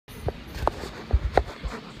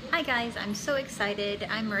Hi guys, I'm so excited.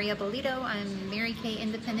 I'm Maria Bolito. I'm Mary Kay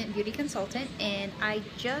Independent Beauty Consultant, and I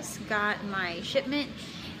just got my shipment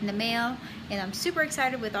in the mail, and I'm super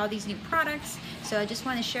excited with all these new products. So I just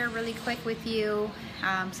want to share really quick with you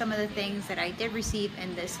some of the things that I did receive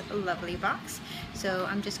in this lovely box. So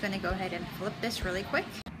I'm just going to go ahead and flip this really quick.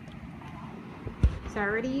 So I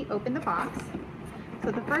already opened the box.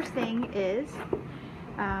 So the first thing is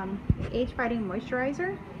Age Fighting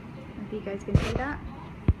Moisturizer. If you guys can see that.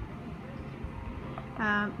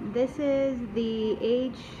 This is the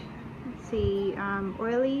Age,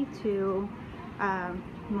 oily to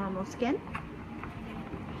normal skin.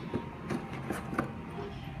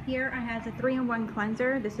 Here I have a 3-in-1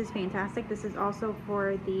 cleanser. This is fantastic. This is also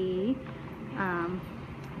for the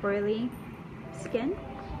oily skin.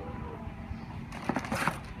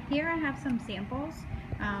 Here I have some samples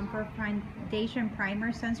for foundation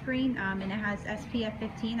primer sunscreen, and it has SPF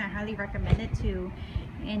 15. I highly recommend it to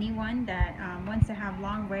anyone that wants to have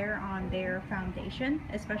long wear on their foundation,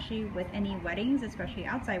 especially with any weddings, especially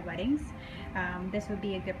outside weddings. This would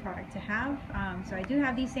be a good product to have. So I do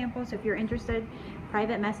have these samples. So if you're interested,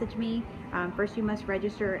 private message me. First you must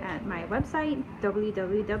register at my website,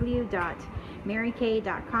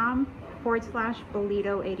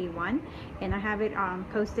 www.marykay.com/Bolito81, and I have it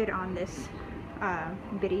posted on this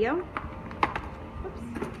video. Oops.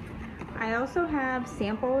 I also have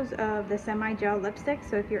samples of the semi-gel lipstick,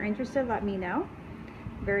 so if you're interested, let me know.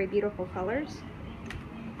 Very beautiful colors.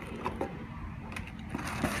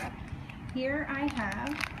 Here I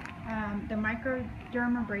have the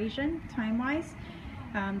microdermabrasion Time-Wise.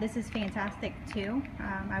 This is fantastic too.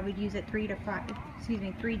 I would use it 3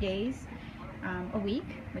 days a week,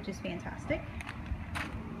 which is fantastic.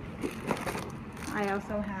 I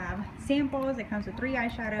also have samples. It comes with 3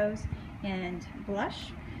 eyeshadows and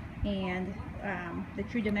blush, and the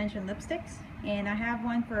True Dimension lipsticks, and I have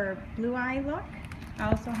one for blue eye look.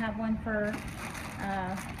 I also have one for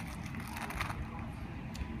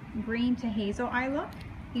green to hazel eye look.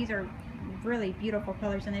 These are really beautiful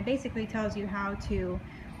colors, and it basically tells you how to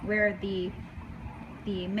wear the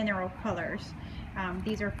mineral colors.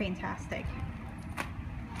 These are fantastic.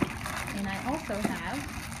 And I also have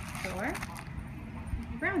for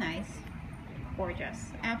brown eyes.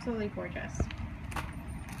 Gorgeous, absolutely gorgeous.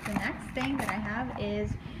 The next thing that I have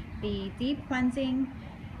is the Deep Cleansing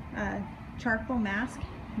Charcoal Mask.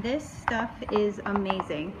 This stuff is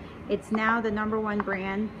amazing. It's now the #1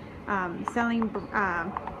 brand selling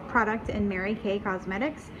product in Mary Kay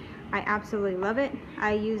Cosmetics. I absolutely love it.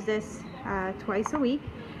 I use this twice a week.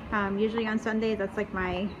 Usually on Sundays, that's like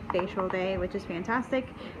my facial day, which is fantastic.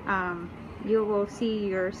 You will see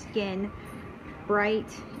your skin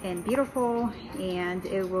bright and beautiful, and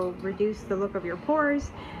it will reduce the look of your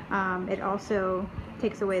pores. It also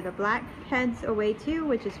takes away the blackheads away too,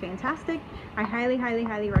 which is fantastic. I highly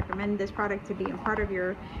recommend this product to be a part of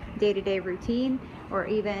your day-to-day routine, or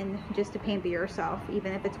even just to pamper yourself,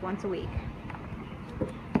 even if it's once a week.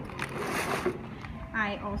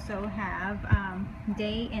 I also have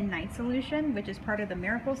day and night solution, which is part of the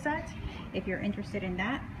Miracle set. If you're interested in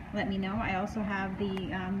that, let me know. I also have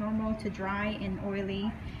the normal to dry and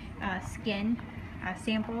oily skin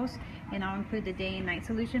samples, and I'll include the day and night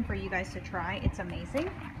solution for you guys to try. It's amazing.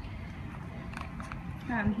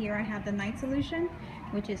 Here I have the night solution,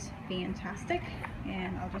 which is fantastic,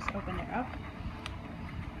 and I'll just open it up.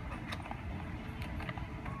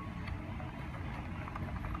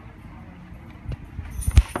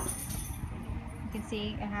 You can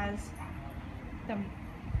see it has some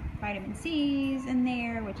vitamin C's in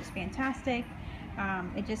there, which is fantastic.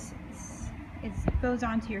 It goes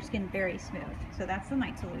onto your skin very smooth. So that's the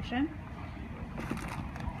night solution.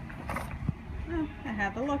 Oh, I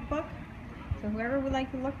have the lookbook. So whoever would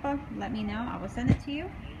like the lookbook, let me know. I will send it to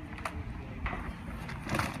you.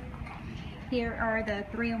 Here are the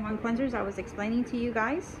 3-in-1 cleansers I was explaining to you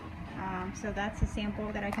guys. So that's a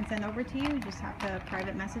sample that I can send over to you. You just have to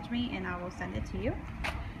private message me and I will send it to you.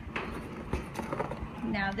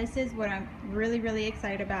 Now this is what I'm really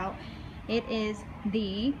excited about. It is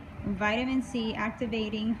the vitamin C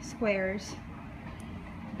activating squares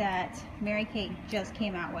that Mary Kay just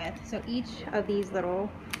came out with. So each of these little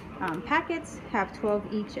packets have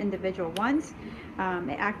 12 each individual ones.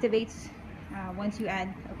 It activates once you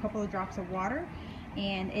add a couple of drops of water,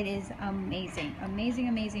 and it is amazing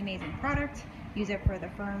product. Use it for the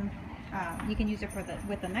firm. You can use it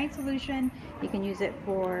with the night solution. You can use it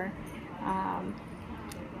for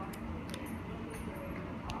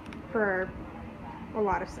a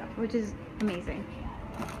lot of stuff, which is amazing.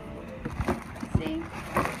 Let's see.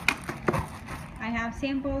 I have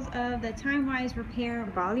samples of the Time-Wise Repair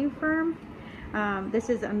Volume Firm. This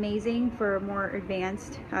is amazing for more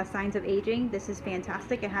advanced signs of aging. This is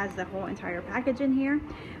fantastic. It has the whole entire package in here.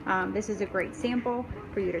 This is a great sample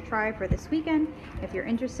for you to try for this weekend. If you're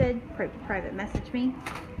interested, private message me.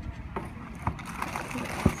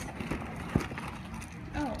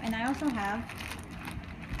 Oh, and I also have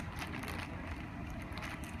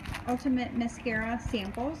Ultimate Mascara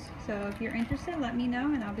samples. So if you're interested, let me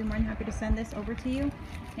know and I'll be more than happy to send this over to you.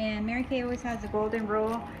 And Mary Kay always has the golden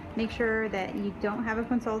rule: make sure that you don't have a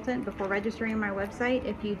consultant before registering on my website.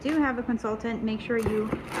 If you do have a consultant, make sure you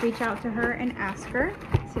reach out to her and ask her.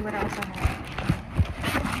 Let's see what else I have.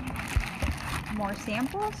 More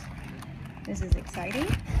samples. This is exciting.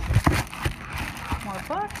 More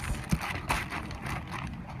books.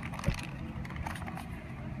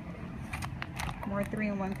 More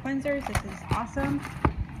 3-in-1 cleansers. This is awesome.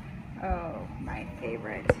 Oh, my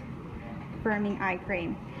favorite. Firming eye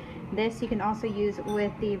cream. This you can also use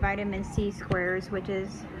with the vitamin C squares, which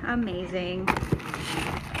is amazing.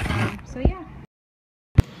 So yeah.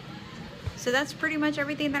 So that's pretty much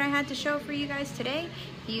everything that I had to show for you guys today.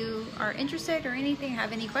 If you are interested or anything,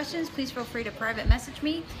 have any questions, please feel free to private message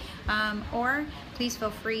me, or please feel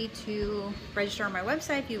free to register on my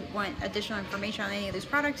website. If you want additional information on any of these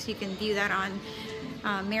products, you can view that on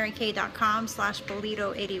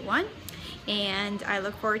marykay.com/Bolito81. And I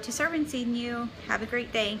look forward to servicing you. Have a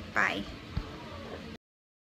great day. Bye.